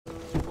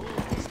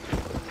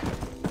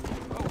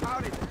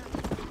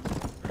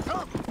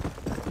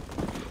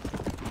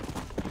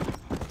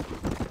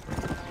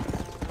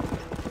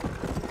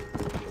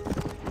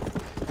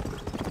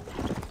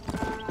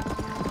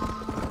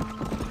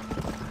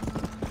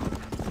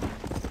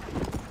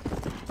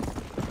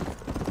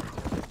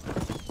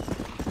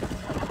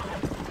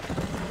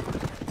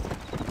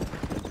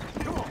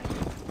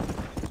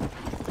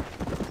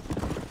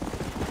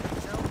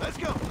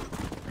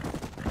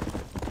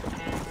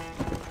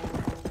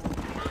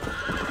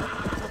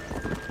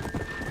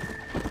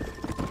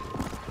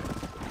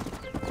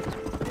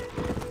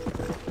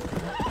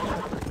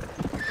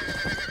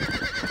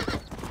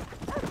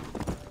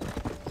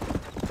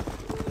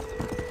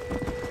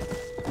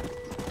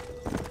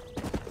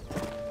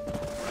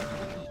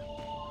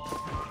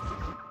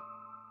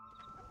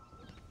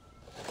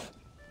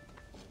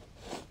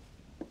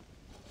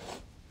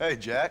Hey,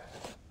 Jack.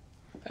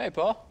 Hey,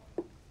 Paul.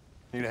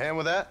 Need a hand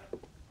with that?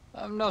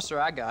 No, sir,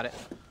 I got it.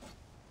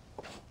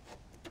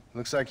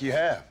 Looks like you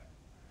have.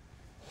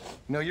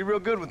 You know, you're real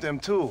good with them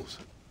tools.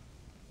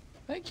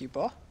 Thank you,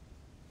 Paul.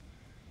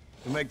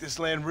 You'll make this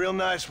land real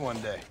nice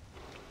one day.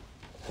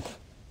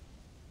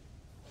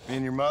 Me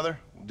and your mother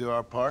will do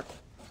our part.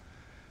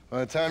 By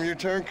the time your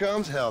turn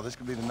comes, hell, this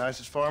could be the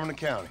nicest farm in the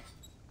county.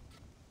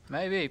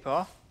 Maybe,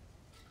 Paul.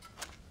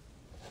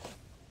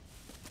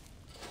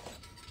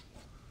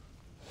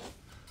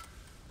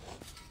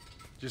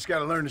 Just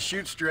gotta learn to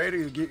shoot straight or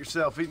you'll get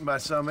yourself eaten by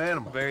some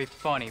animal. Very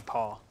funny,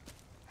 Paul.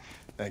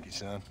 Thank you,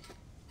 son.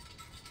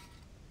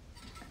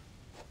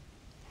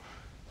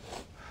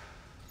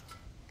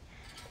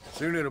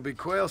 Soon it'll be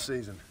quail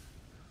season.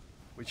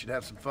 We should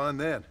have some fun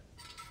then.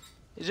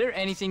 Is there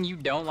anything you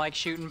don't like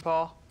shooting,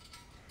 Paul?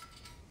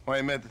 Well, I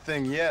ain't met the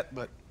thing yet,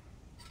 but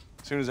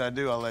as soon as I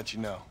do, I'll let you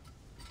know.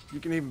 You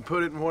can even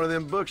put it in one of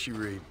them books you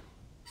read.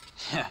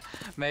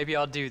 Maybe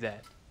I'll do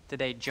that.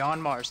 Today, John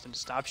Marston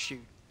stopped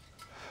shooting.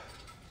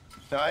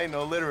 Now, I ain't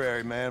no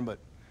literary man, but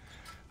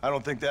I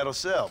don't think that'll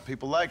sell.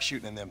 People like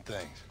shooting in them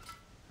things.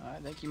 I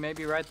think you may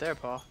be right there,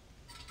 Paul.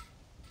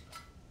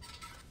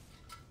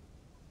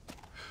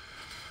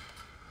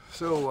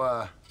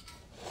 So,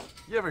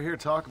 you ever hear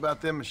talk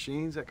about them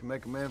machines that can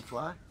make a man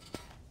fly?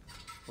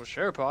 Well,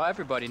 sure, Paul.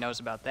 Everybody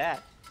knows about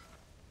that.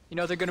 You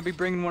know they're gonna be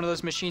bringing one of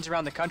those machines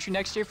around the country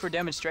next year for a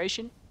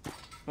demonstration?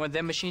 One of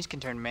them machines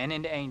can turn men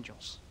into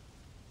angels.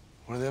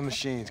 One of them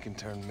machines can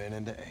turn men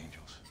into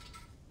angels.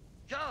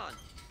 John,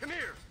 come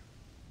here!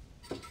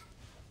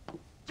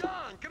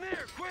 John, come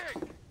here, quick!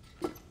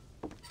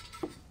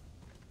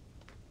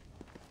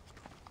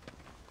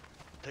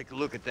 Take a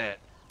look at that.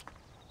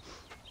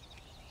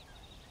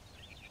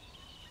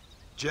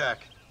 Jack,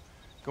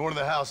 go into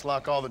the house,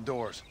 lock all the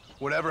doors.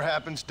 Whatever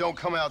happens, don't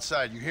come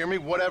outside. You hear me?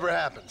 Whatever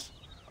happens.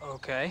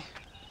 Okay.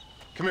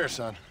 Come here,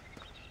 son.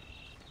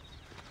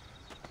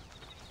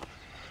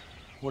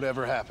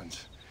 Whatever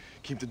happens,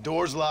 keep the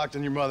doors locked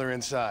and your mother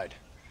inside.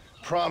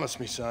 Promise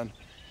me, son.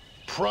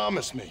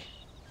 Promise me.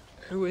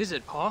 Who is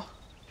it, Paul?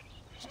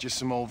 It's just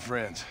some old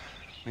friends.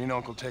 Me and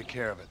Uncle take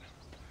care of it.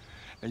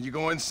 And you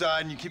go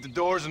inside and you keep the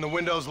doors and the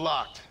windows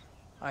locked.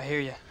 I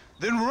hear you.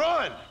 Then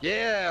run!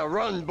 Yeah,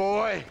 run,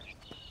 boy!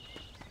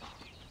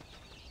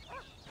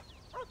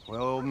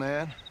 Well, old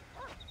man,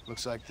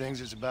 looks like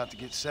things is about to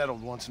get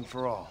settled once and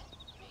for all.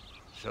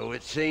 So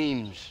it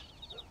seems.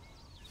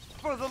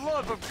 For the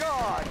love of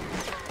God!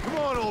 Come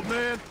on, old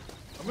man.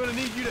 I'm gonna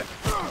need you to...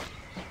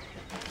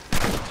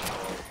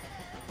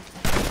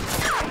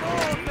 Come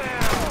on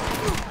now!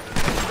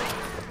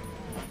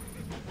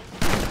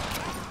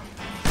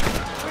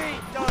 We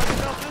ain't done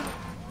nothing!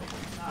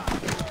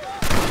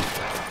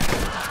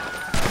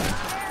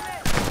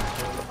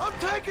 I'm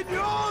taking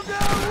you all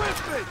down with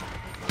me!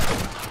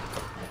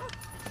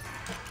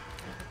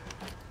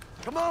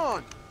 Come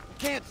on! You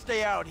can't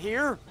stay out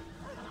here!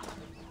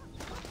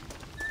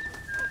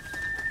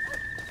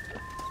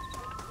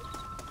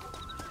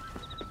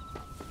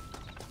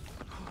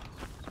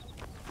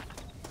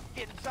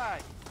 Get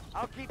inside.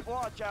 I'll keep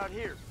watch out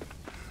here.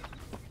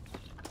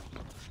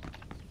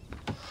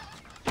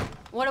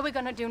 What are we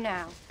gonna do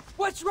now?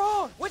 What's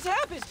wrong? What's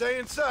happened? Stay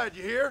inside,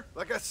 you hear?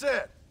 Like I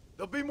said,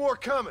 there'll be more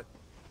coming.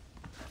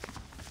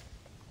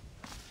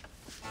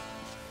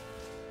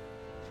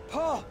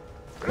 Paul,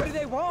 what do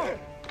they want?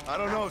 I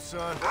don't know,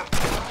 son.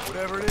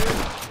 Whatever it is,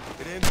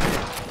 it ends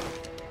here.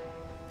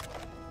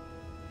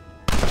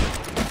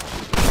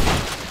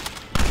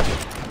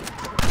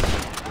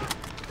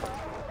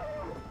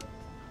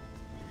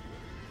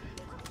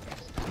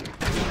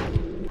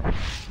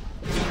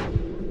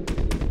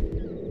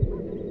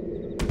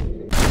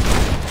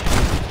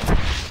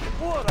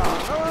 What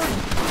on earth?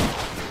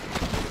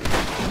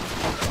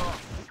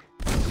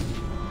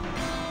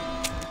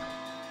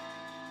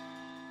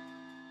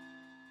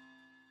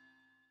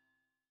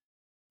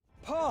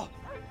 Paul,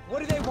 what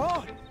do they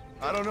want?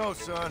 I don't know,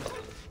 son.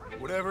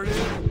 Whatever it is.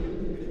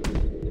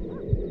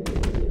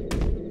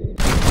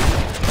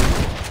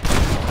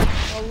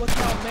 Oh, look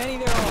how many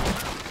there are.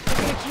 They're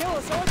gonna kill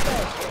us, aren't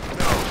they?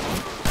 No,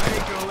 I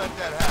ain't gonna let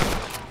that happen.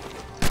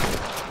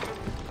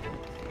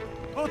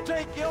 We'll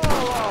take you all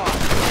on!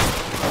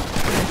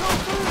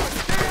 Don't move a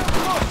damn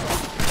muscle!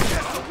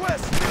 Guess the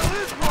West still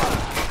is one!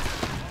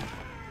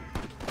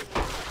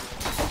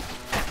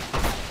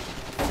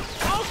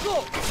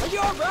 Uncle, are you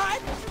all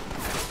right?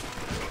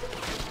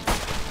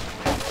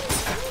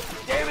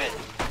 Damn it!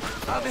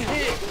 I'm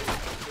hit!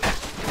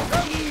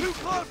 That was too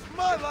close to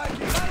my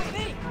liking! Follow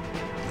me.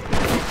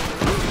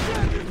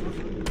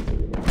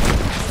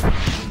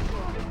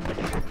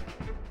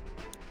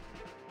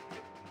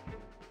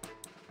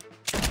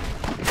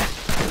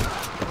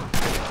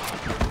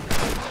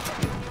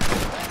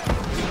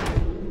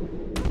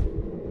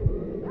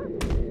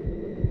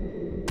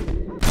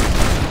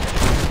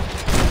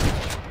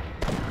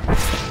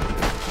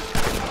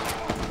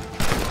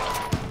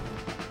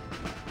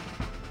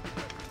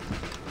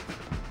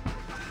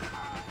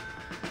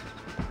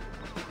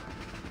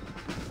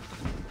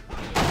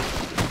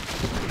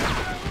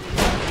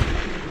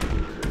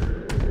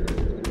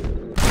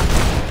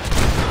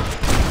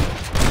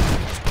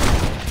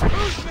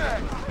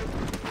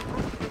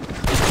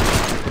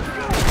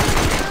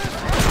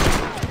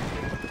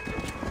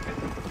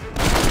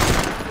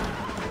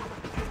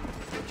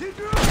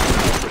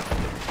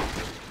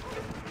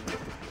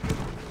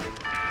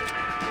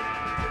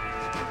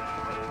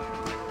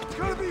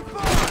 gonna be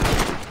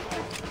fine!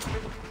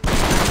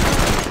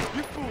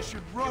 You fools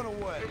should run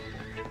away.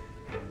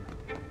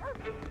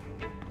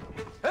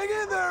 Hang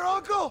in there,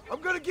 Uncle! I'm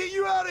gonna get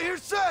you out of here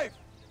safe!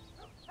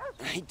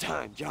 Ain't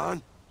time,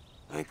 John.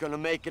 I ain't gonna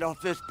make it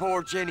off this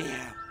porch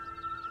anyhow.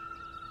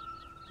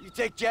 You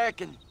take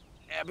Jack and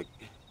Abby.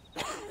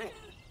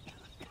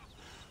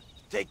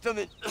 Take them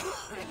and...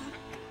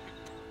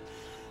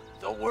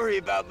 Don't worry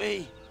about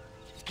me.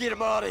 Just get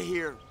him out of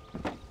here.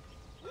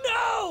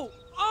 No!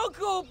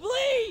 Uncle,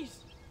 please!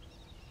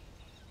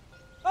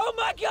 Oh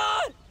my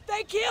God!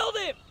 They killed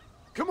him!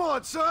 Come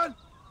on, son!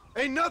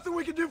 Ain't nothing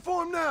we can do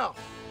for him now!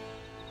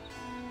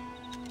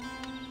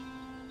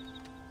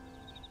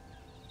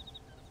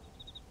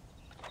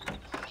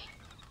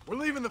 We're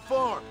leaving the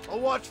farm.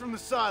 I'll watch from the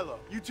silo.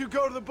 You two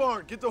go to the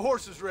barn, get the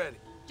horses ready.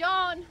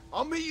 John!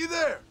 I'll meet you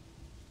there.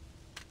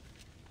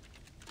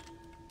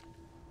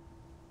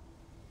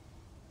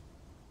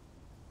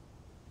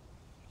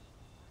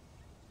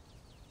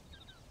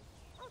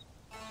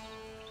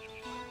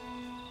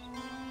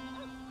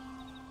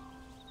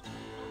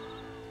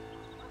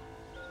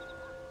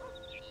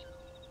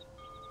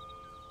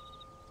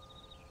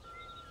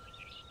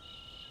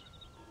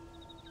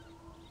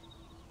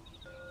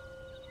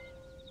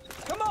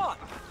 Come on!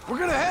 We're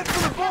gonna head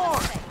for the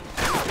barn!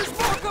 There's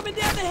more coming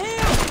down the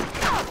hill!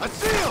 I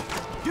see him!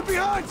 Get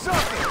behind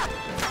something!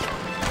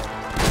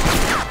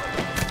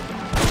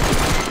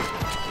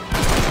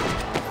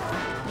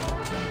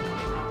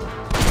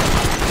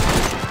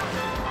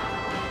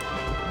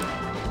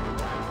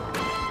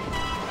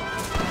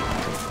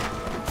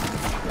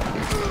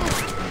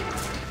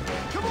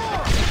 Come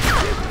on!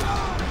 Keep it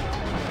on!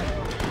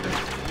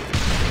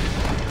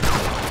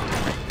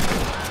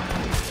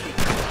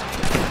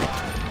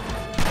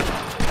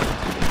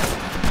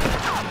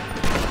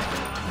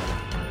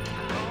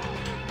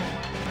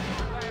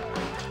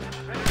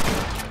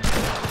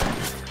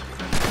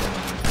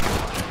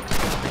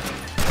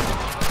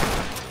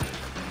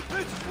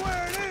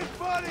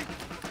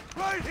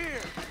 Right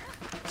here!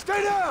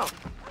 Stay down!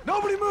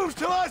 Nobody moves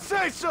till I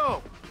say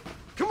so!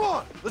 Come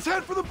on, let's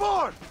head for the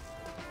barn!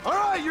 All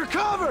right, you're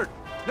covered!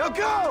 Now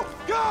go!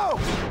 Go!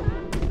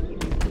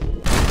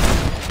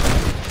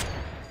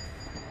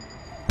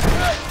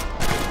 Hey!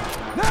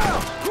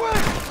 Now!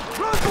 Quick!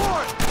 Run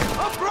for it!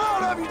 I'm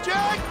proud of you,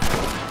 Jack!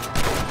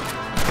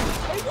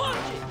 Hey, watch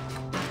it!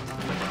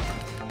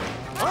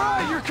 All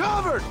right, you're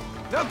covered!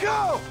 Now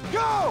go!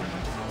 Go!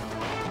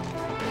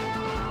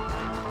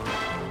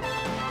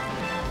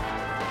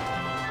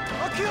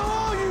 I'll kill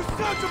all you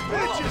sons of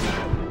bitches!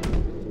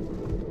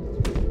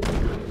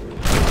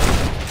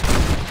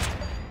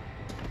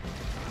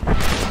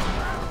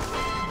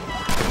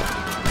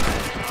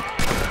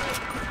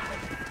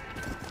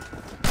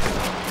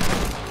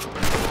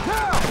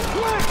 Now!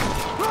 Quick!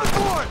 Run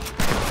for it!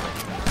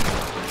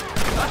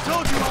 I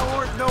told you I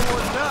weren't no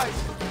one nice.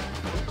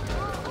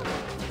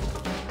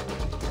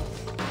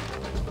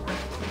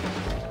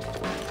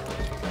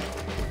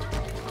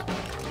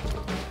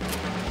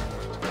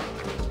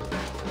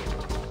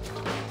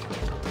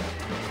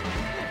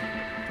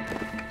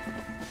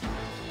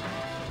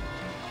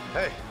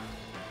 Hey,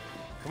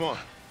 come on.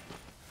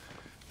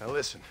 Now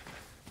listen.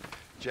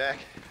 Jack,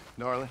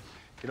 Gnarly,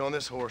 get on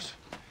this horse.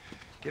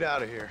 Get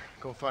out of here.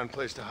 Go find a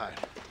place to hide.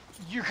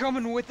 You're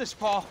coming with us,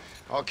 Paul.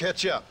 I'll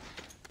catch up.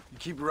 You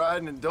keep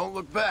riding and don't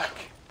look back.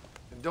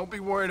 And don't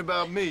be worrying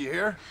about me, you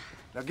hear?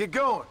 Now get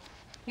going.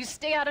 You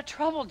stay out of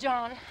trouble,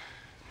 John.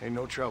 Ain't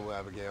no trouble,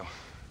 Abigail.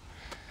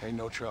 Ain't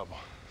no trouble.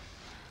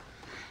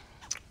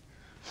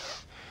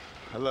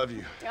 I love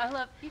you. I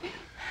love you.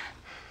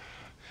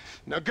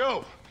 Now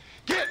go!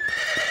 Get!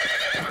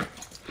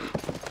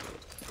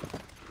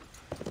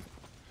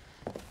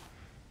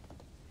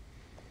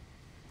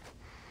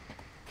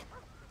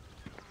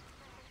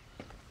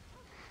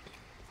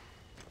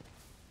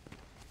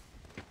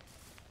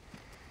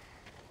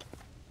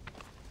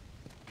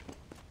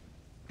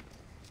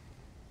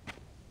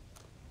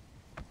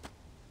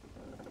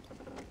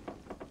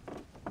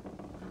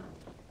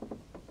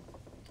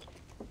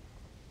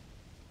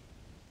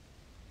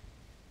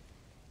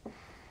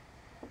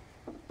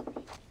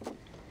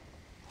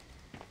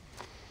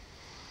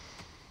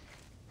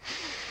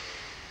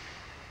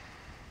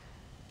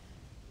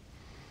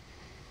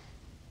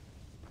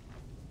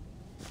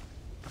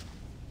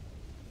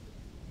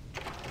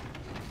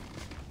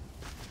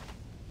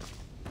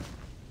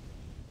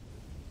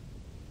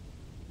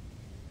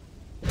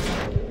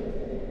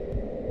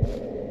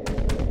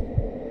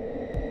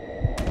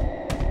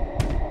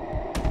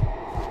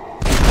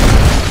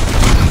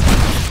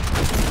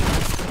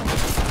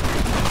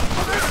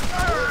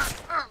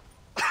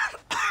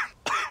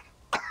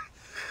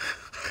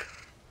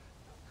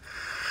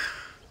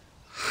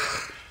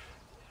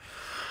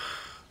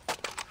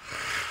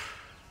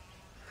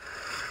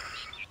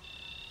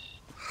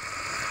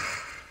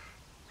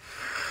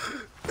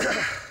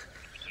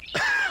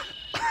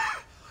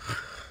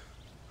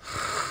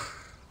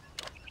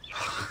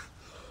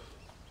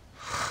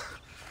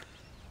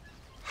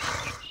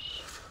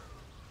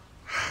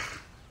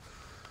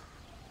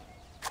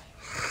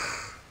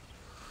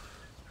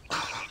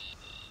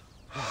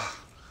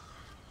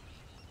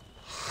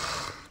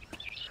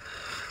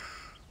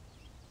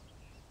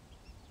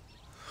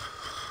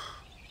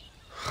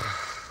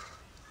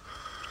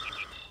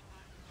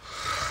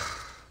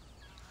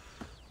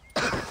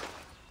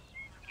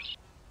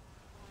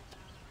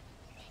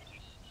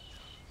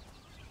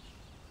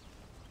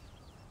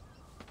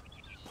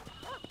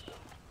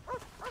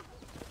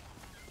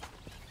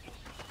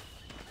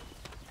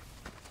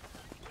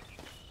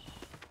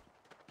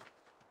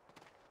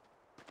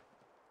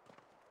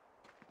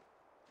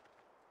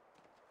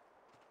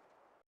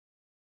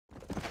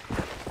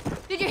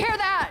 you hear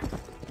that?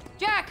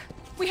 Jack,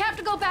 we have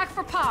to go back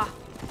for Pa.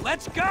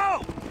 Let's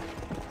go!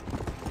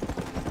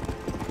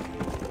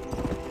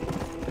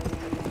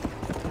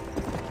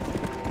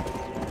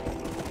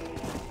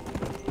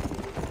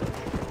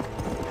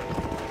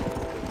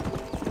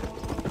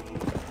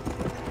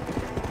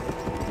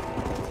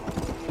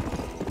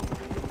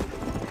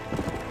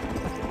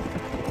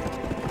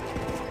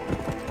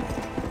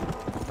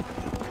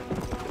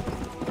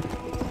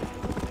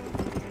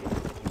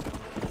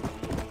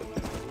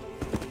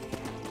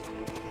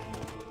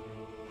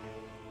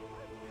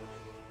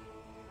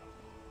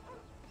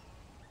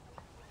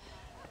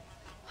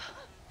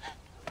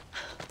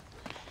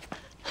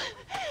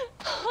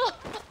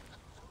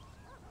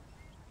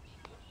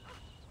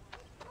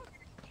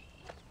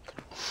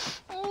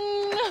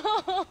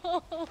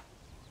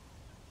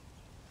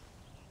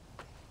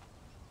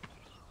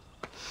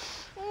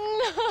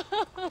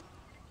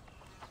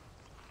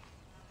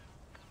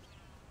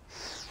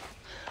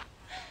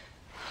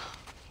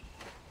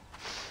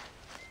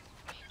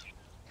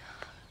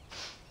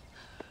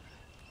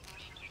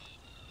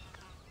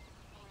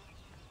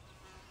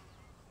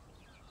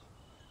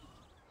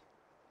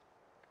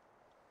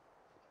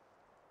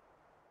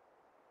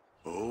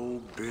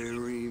 Oh,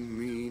 bury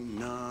me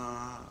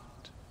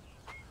not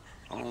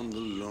on the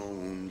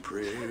lone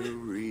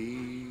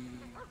prairie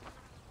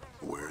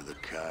where the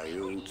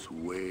coyotes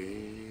wail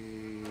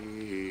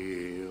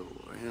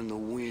and the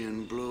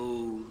wind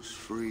blows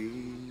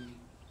free.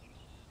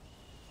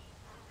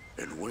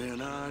 And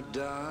when I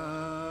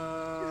die,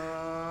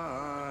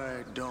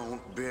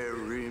 don't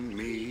bury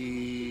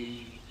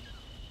me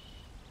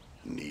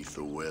 'neath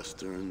the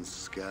western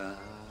sky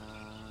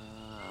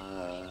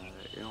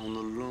on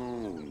the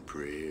lone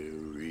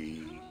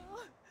prairie.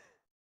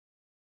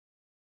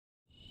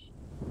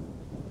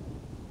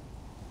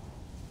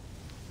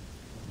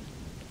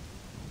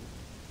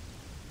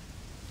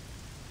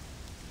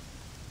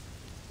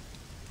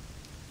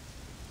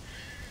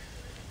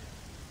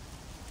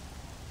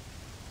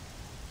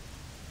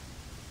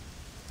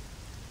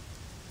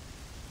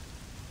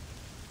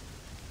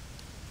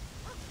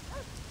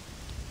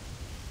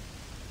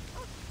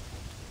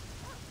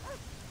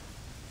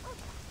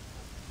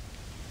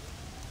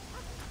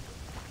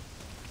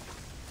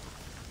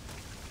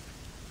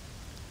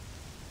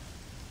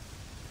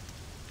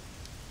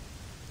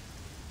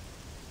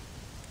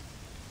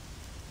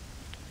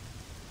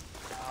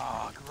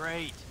 Oh,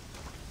 great.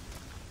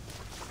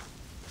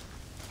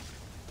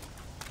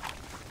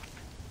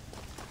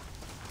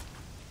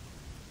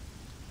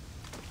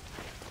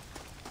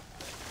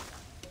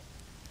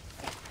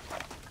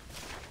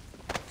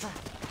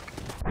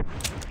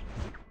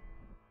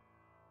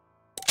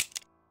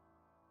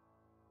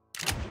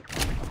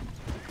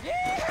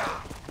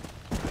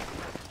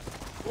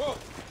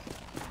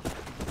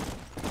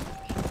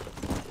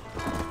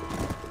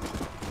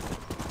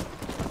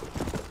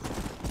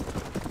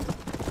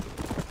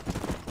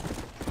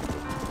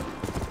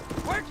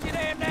 Work you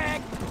damn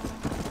nag!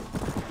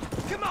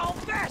 Come on,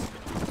 faster!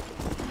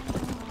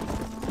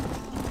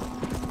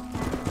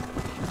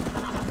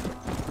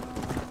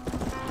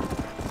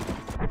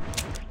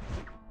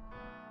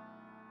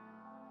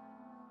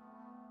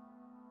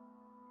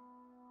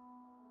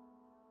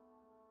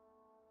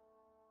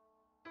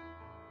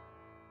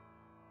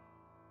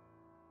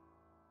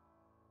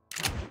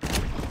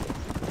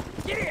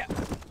 Get here!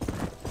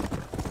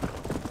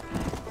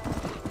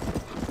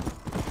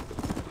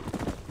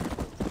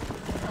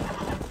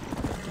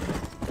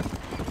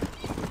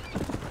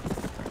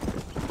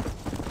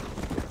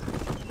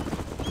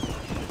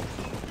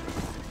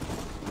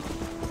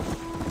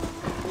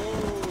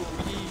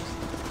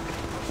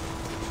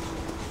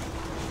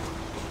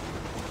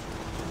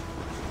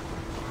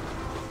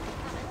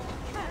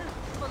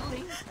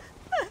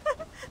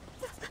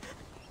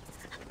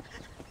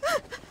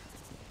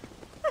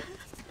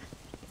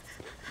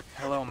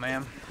 Hello,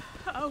 ma'am.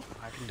 Oh,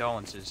 My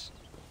condolences.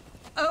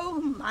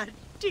 oh, my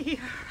dear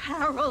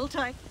Harold,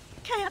 I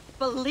can't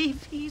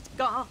believe he's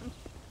gone.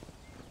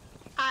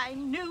 I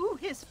knew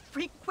his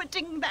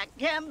frequenting that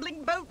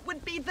gambling boat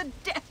would be the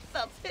death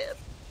of him.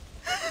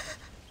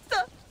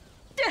 The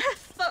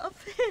death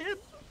of him.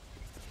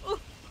 Oh,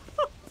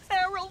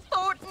 Harold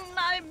Thornton,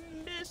 I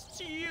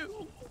miss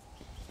you.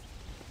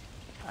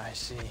 I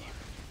see.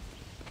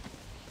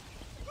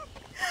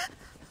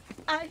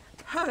 I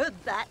heard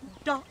that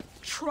Doc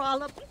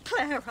Trollop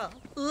Clara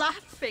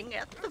laughing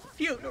at the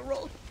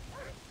funeral.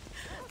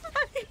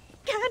 I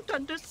can't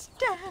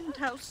understand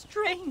how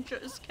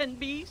strangers can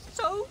be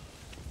so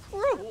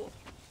cruel.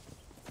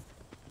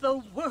 The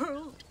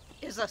world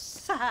is a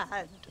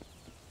sad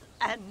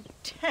and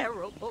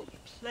terrible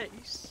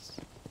place.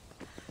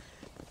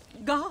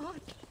 God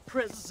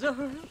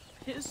preserve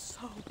his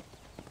soul.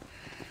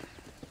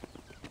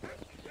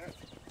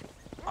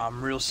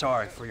 I'm real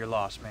sorry for your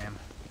loss, ma'am.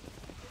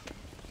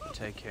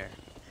 Take care.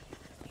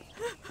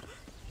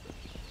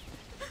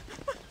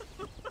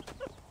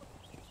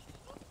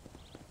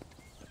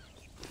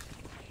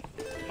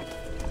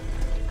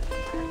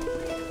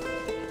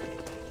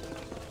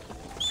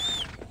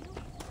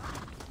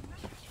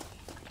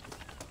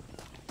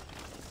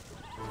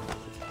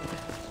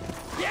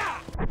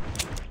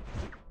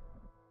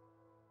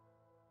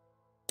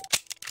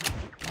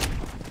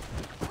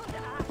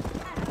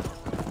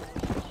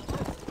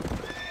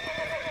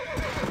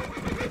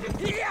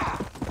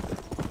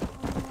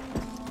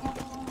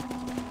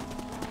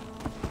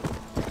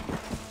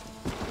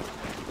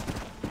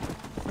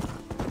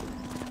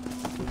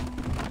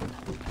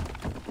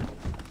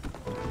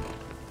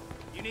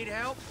 need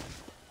help?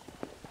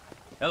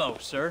 Hello,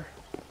 sir.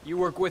 You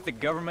work with the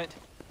government?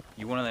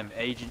 You one of them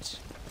agents?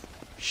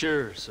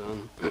 Sure,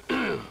 son.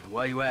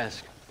 Why you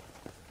ask?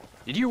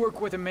 Did you work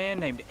with a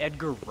man named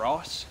Edgar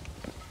Ross?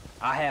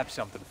 I have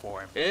something for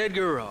him.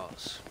 Edgar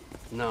Ross.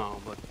 No,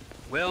 but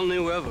well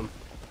knew of him.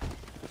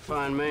 A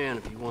fine man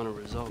if he wanted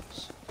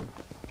results.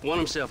 Won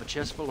himself a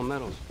chest full of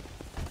medals.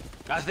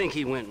 I think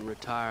he went and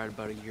retired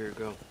about a year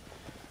ago.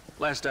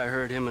 Last I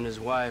heard, him and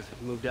his wife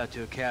moved out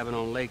to a cabin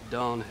on Lake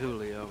Don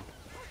Julio.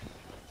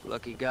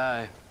 Lucky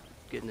guy,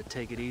 getting to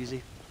take it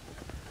easy.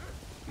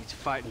 He's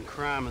fighting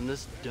crime in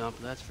this dump,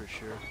 that's for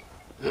sure.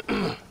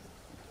 Well,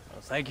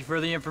 thank you for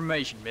the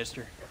information,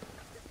 mister.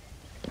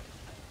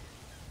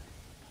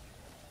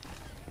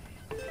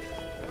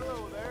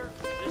 Hello there.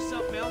 Is there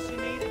something else you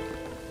needed?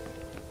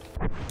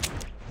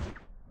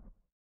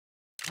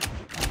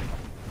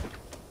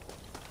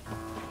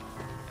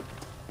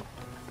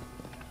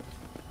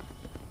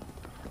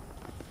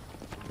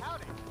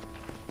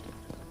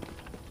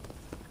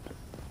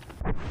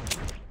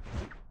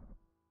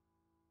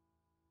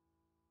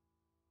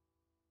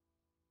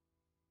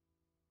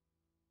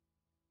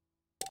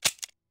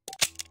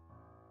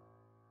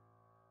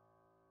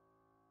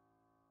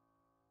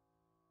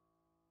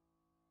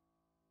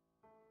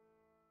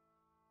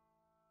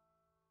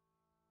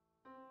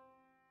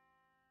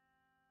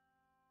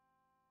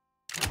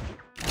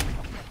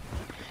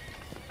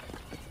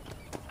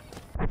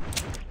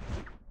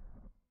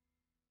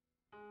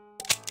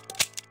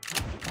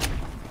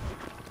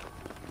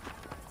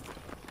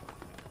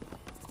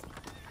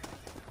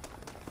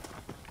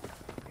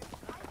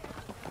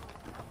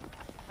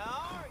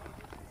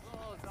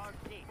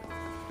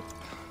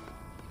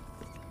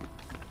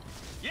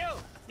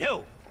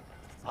 You,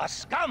 a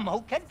scum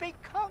who can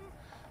become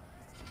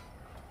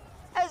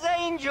as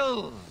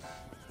angels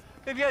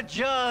if you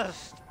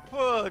just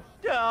put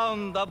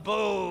down the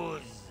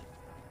booze.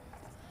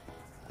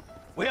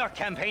 We are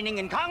campaigning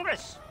in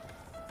Congress.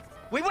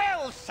 We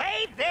will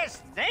save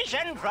this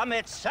nation from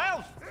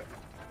itself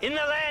in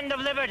the land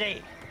of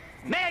liberty.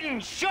 Men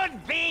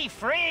should be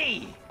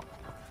free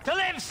to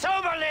live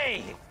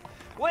soberly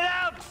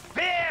without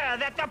fear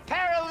that the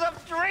perils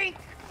of drink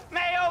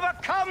may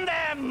overcome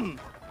them.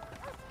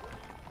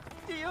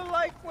 Do you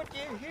like what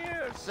you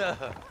hear, sir?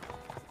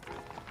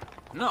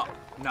 No,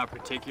 not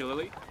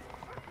particularly.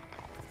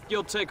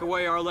 You'll take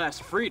away our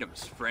last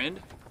freedoms,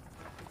 friend.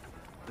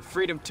 The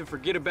freedom to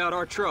forget about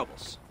our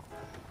troubles.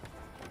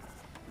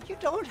 You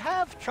don't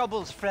have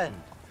troubles, friend.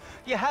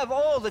 You have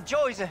all the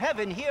joys of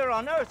heaven here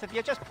on earth if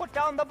you just put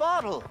down the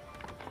bottle.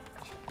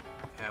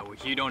 Yeah, well,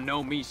 you don't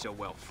know me so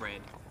well,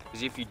 friend.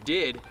 Because if you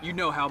did, you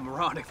know how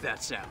moronic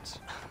that sounds.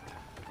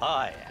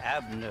 I,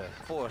 Abner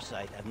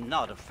Forsyth, am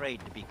not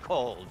afraid to be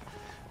called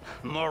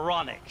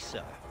moronic,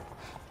 sir.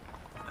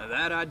 Now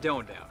that I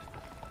don't doubt.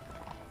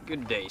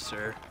 Good day,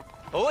 sir.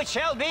 Oh, it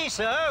shall be,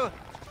 sir.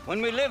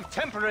 When we live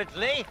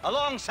temperately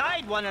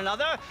alongside one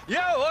another, you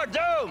are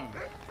doomed.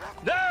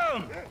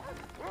 Doomed!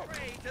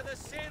 Pray to the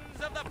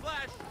sins of the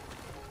flesh.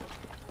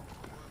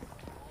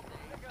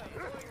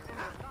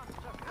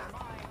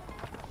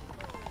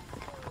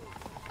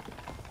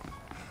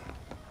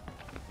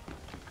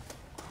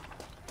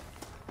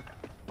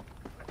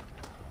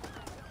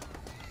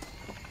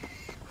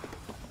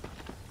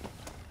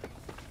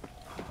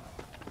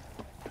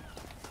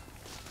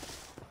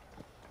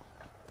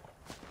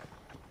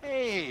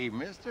 Hey,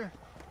 mister.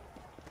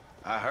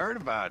 I heard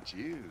about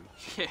you.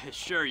 Yeah,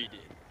 sure you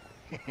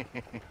did.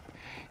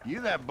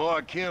 You that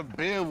boy killed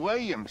Bill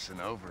Williamson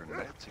over in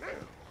Mexico.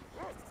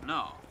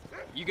 No,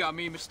 you got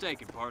me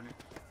mistaken, partner.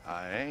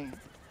 I ain't.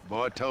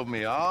 Boy told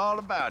me all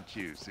about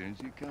you as soon as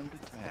you come to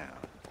town.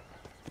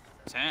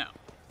 Town?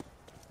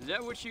 Is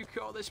that what you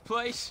call this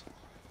place?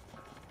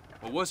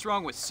 Well, what's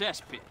wrong with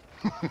cesspit?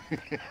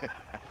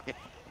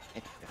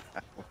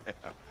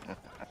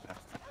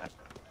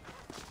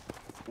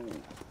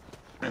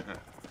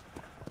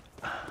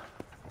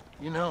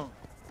 You know,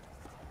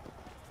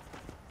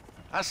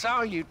 I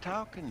saw you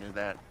talking to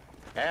that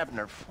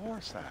Abner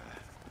Forsyth.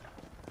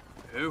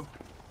 Who?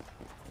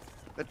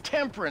 The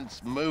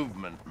temperance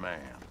movement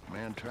man.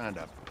 Man trying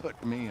to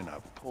put me in a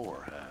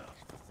poorhouse.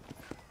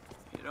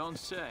 You don't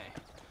say.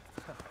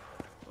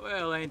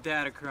 Well, ain't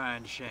that a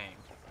crying shame?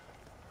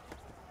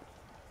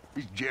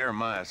 He's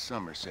Jeremiah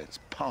Somerset's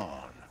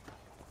pawn.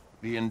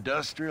 The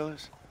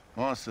industrialist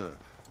wants the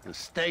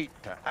state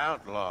to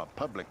outlaw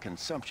public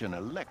consumption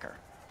of liquor,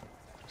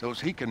 so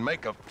he can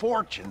make a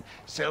fortune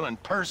selling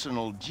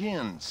personal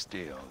gin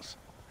stills.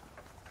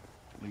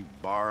 Leave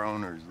bar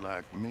owners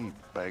like me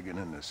begging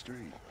in the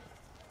street.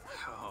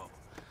 Oh,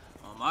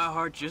 well, my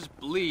heart just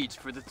bleeds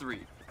for the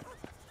three.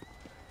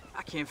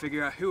 I can't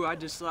figure out who I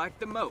dislike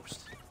the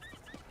most.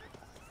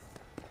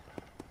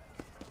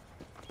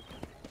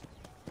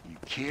 You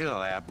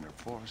kill Abner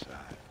Forsyth,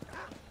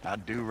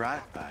 I'd do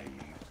right by you.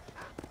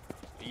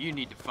 You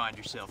need to find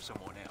yourself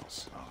someone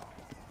else. Oh.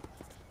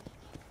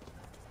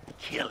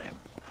 Kill him.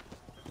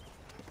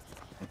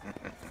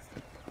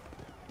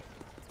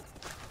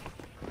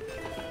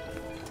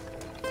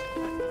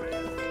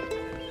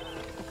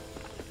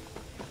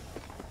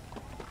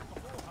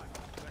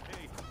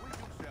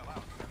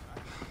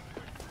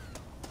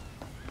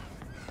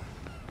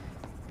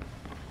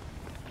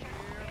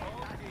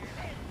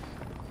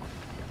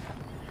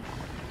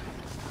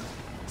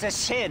 It's a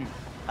sin.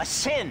 A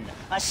sin.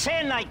 A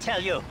sin, I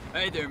tell you.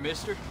 Hey there,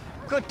 mister.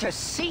 Good to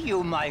see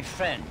you, my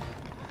friend.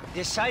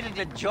 Decided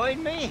to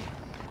join me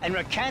and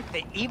recant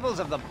the evils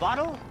of the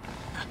bottle?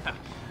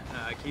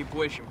 I keep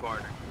wishing,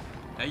 partner.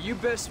 Now, you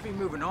best be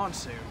moving on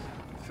soon.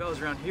 The fellas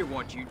around here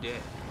want you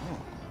dead.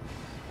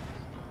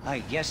 I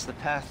guess the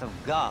path of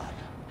God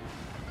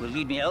will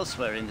lead me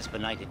elsewhere in this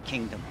benighted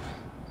kingdom.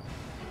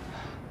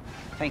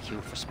 Thank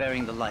you for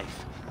sparing the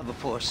life of a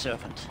poor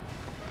servant.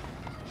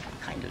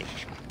 Kindly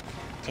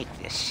take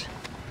this.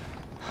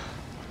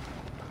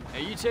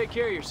 Hey, you take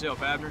care of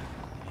yourself, Abner.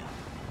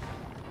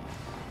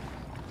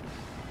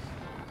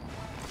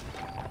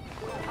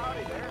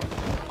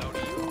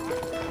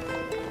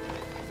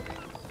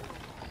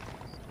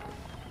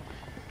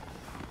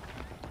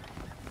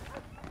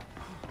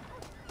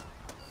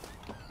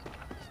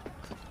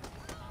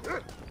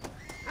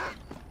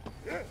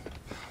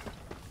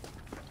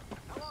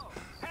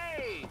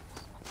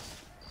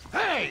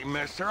 Hey,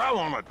 mister, I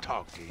want to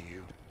talk to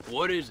you.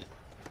 What is it?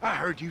 I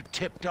heard you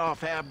tipped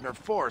off Abner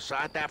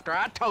Forsyth after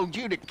I told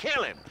you to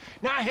kill him.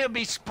 Now he'll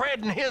be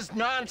spreading his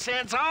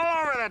nonsense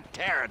all over the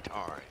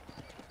territory.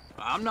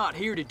 I'm not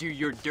here to do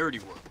your dirty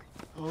work.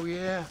 Oh,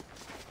 yeah?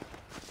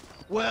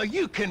 Well,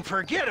 you can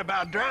forget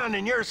about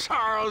drowning your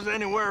sorrows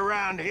anywhere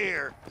around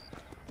here.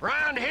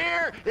 Round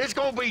here, it's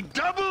gonna be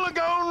double the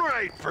going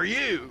rate for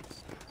you.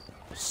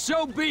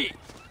 So be it.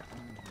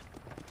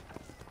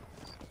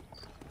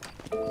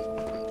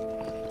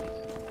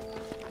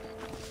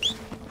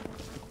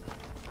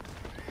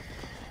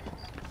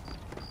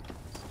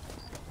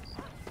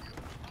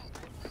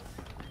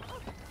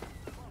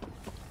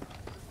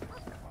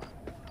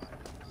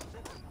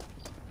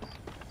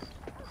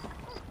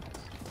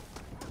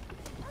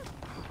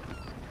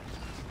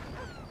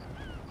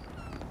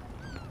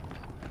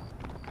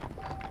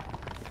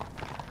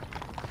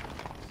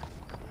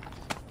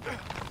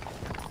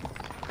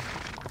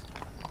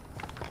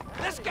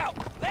 Let's go!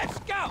 Let's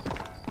go!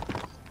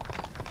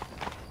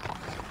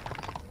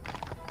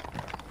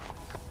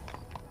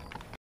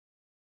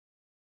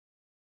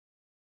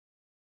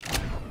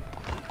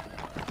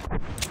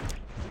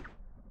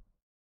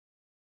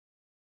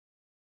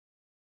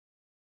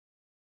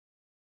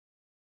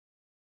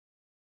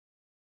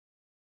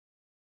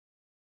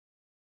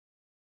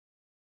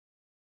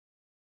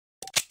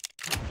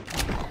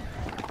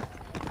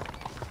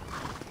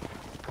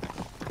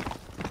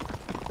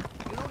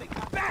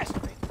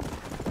 Bastard!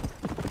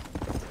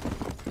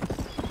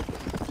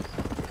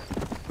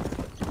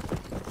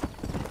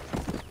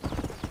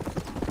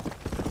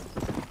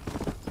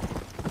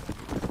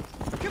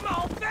 Come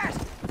on,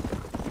 faster!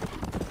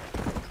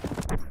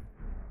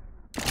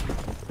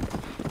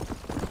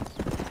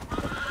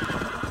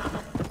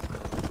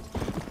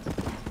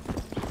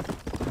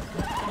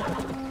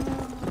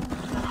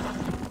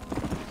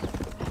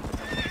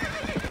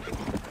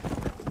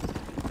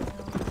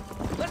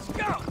 Let's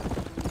go!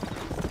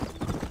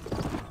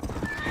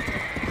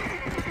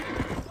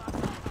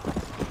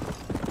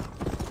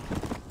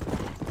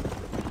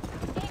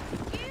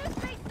 Excuse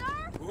me, sir?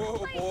 Whoa,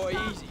 Please boy,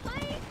 stop, easy.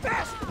 please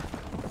Faster! stop.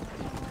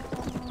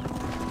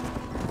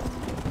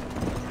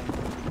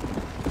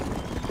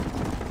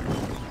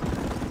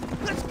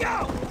 Let's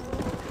go!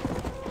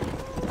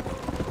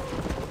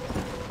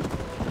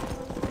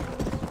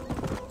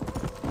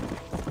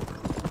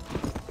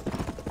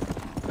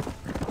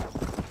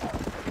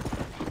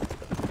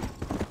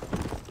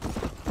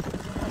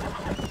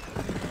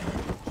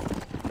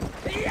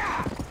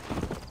 Yeah!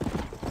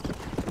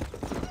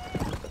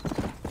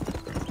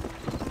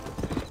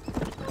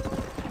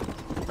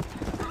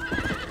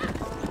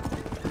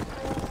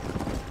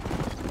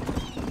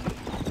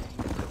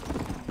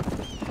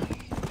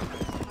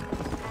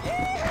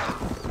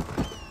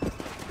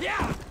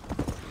 Yeah!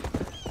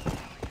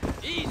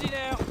 Easy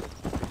now.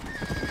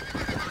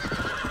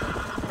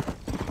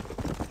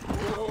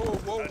 Whoa,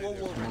 whoa, whoa,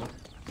 whoa.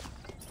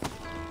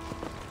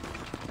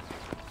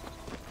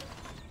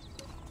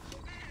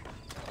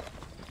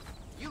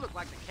 You look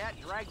like the cat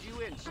dragged you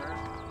in, sir.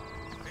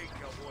 Hey,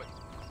 cowboy.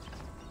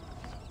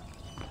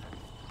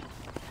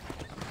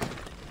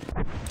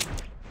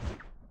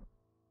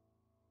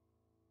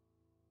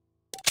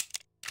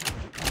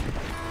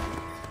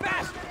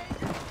 Faster!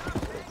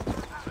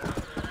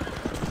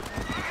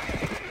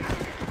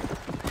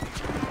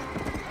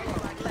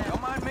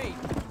 Don't mind me.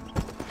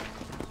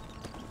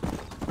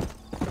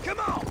 Come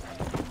on!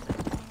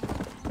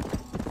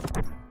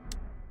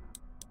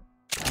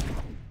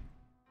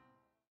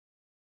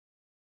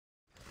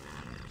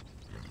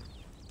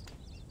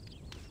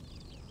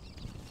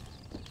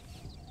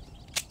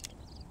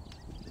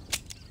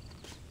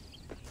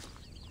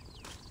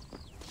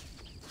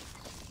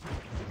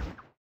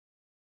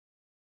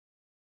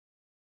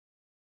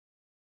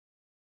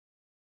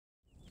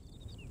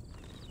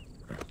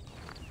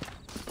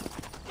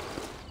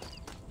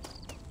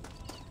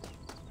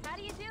 How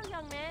do you do,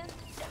 young man?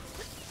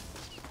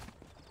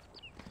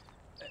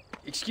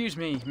 Excuse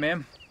me,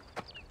 ma'am.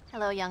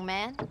 Hello, young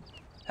man.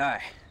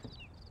 Hi.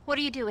 What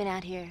are you doing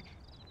out here?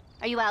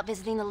 Are you out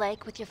visiting the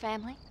lake with your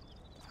family?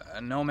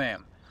 No,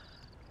 ma'am.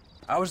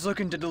 I was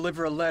looking to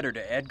deliver a letter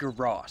to Edgar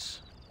Ross.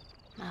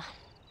 Oh,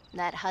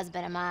 that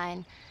husband of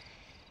mine.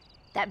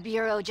 That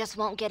bureau just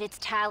won't get its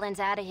talons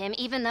out of him,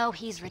 even though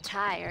he's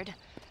retired.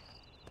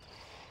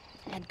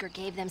 Edgar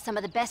gave them some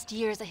of the best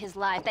years of his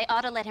life. They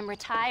ought to let him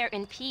retire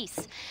in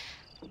peace.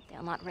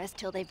 They'll not rest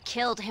till they've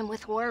killed him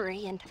with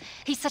worry, and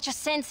he's such a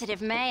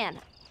sensitive man.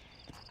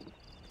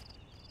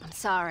 I'm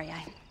sorry,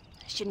 I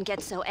shouldn't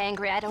get so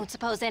angry. I don't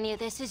suppose any of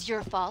this is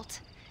your fault.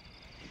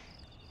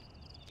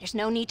 There's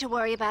no need to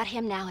worry about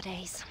him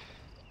nowadays.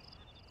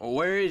 Well,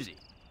 where is he?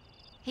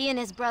 He and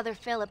his brother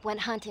Philip went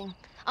hunting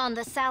on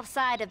the south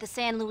side of the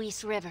San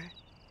Luis River.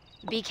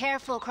 Be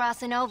careful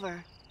crossing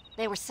over.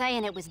 They were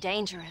saying it was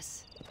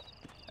dangerous.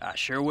 I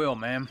sure will,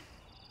 ma'am.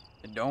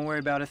 And don't worry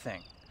about a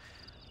thing.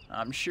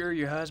 I'm sure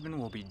your husband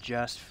will be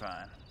just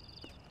fine.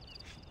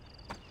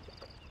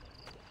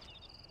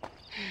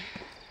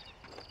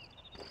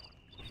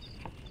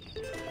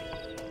 You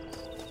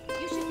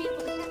should be able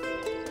to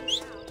get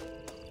this out.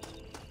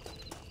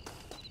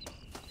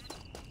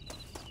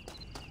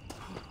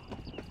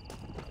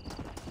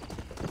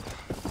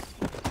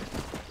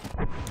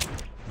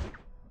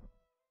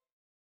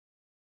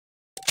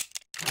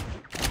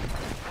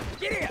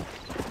 Get here!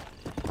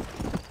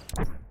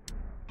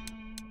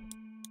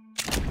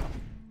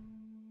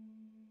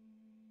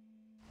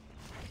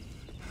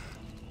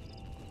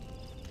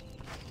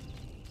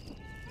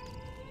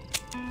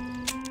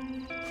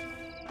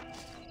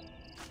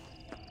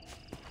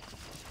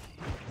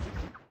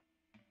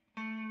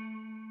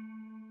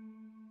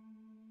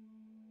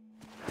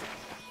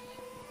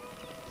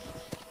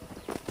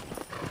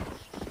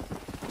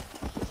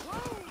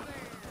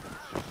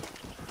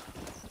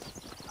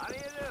 How do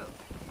you do?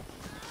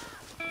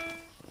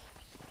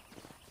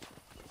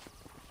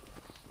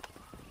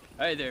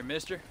 Hey there,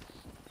 mister.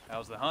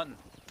 How's the hunting?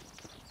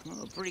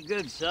 Oh, pretty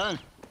good, son.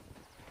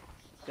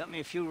 Got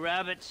me a few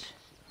rabbits,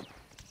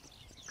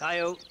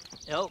 coyote,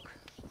 elk.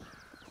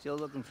 Still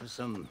looking for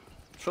some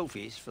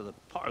trophies for the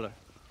parlor.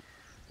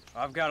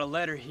 I've got a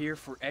letter here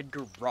for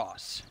Edgar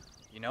Ross.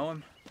 You know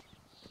him?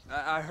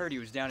 I heard he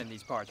was down in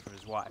these parts with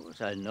his wife. Of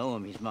course I know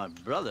him. He's my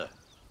brother.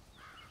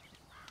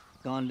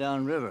 Gone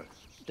down river,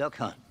 duck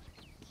hunt.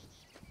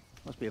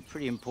 Must be a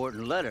pretty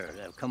important letter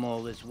to have come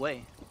all this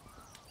way.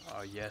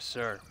 Oh, yes,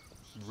 sir.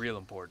 Real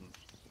important.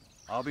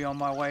 I'll be on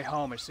my way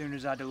home as soon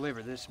as I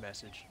deliver this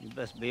message. You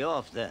best be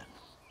off then.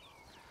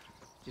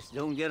 Just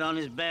don't get on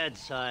his bad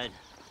side.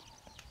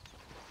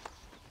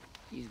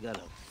 He's got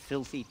a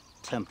filthy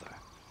temper.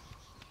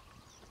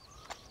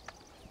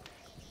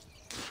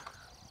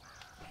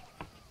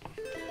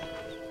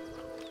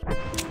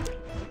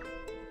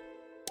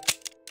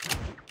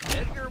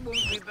 Edgar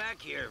won't be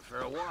back here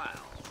for a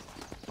while.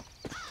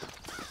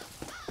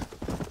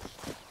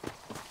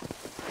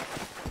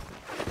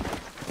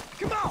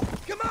 Come on!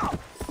 Come on!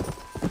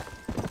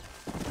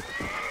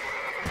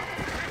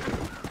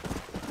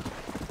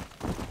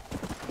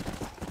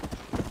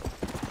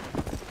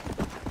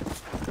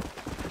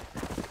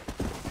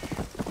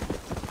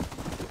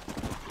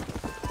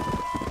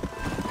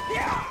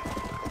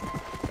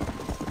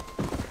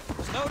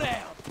 Slow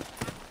down!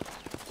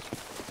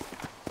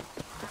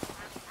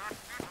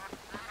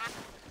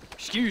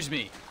 Excuse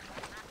me.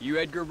 You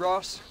Edgar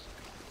Ross?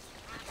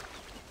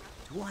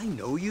 Do I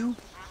know you?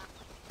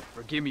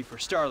 Forgive me for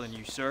startling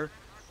you, sir,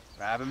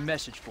 but I have a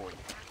message for you.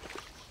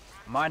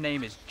 My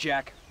name is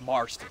Jack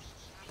Marston.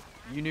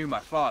 You knew my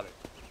father.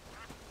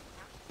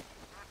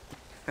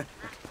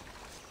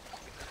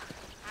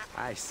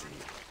 I see.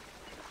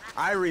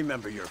 I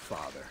remember your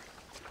father.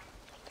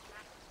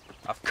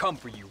 I've come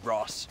for you,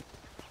 Ross.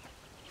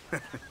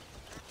 And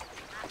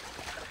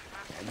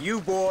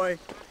you, boy,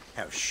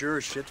 have sure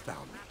as shit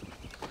found me.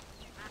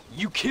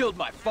 You killed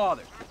my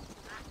father.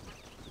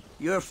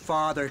 Your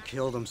father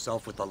killed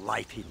himself with the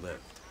life he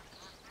lived.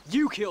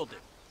 You killed him.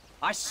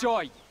 I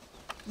saw you.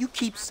 You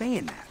keep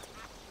saying that.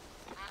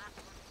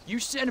 You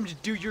sent him to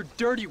do your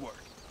dirty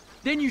work.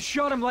 Then you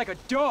shot him like a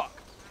dog.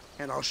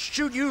 And I'll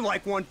shoot you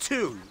like one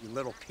too, you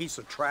little piece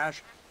of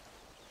trash.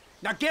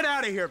 Now get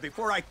out of here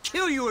before I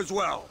kill you as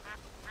well.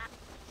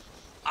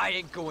 I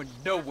ain't going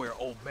nowhere,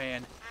 old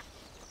man.